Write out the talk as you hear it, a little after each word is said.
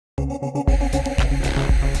Last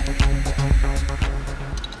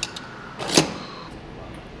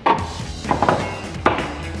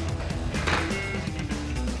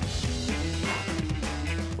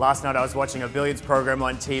night I was watching a billiards program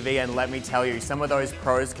on TV, and let me tell you, some of those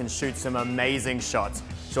pros can shoot some amazing shots.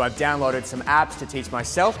 So I've downloaded some apps to teach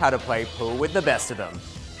myself how to play pool with the best of them.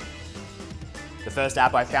 The first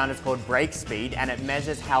app I found is called Break Speed, and it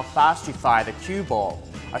measures how fast you fire the cue ball.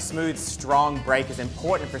 A smooth, strong break is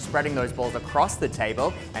important for spreading those balls across the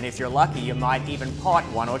table, and if you're lucky, you might even pot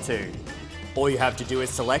one or two. All you have to do is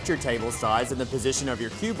select your table size and the position of your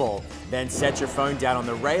cue ball, then set your phone down on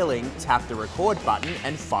the railing, tap the record button,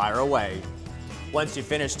 and fire away. Once you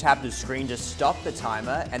finish, tap the screen to stop the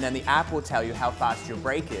timer, and then the app will tell you how fast your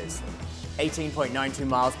break is. 18.92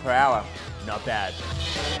 miles per hour. Not bad.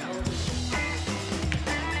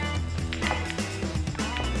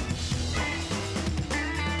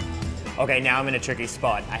 Okay, now I'm in a tricky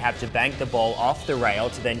spot. I have to bank the ball off the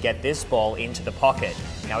rail to then get this ball into the pocket.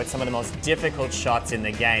 Now, it's some of the most difficult shots in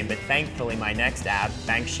the game, but thankfully my next app,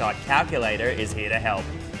 Bank Shot Calculator, is here to help.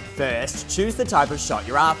 First, choose the type of shot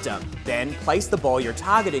you're after. Then, place the ball you're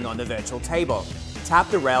targeting on the virtual table.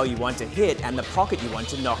 Tap the rail you want to hit and the pocket you want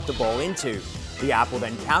to knock the ball into. The app will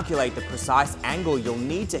then calculate the precise angle you'll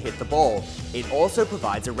need to hit the ball. It also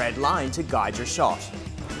provides a red line to guide your shot.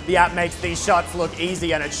 The app makes these shots look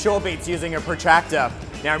easy, and it sure beats using a protractor.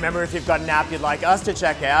 Now remember, if you've got an app you'd like us to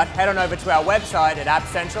check out, head on over to our website at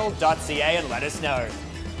appcentral.ca and let us know.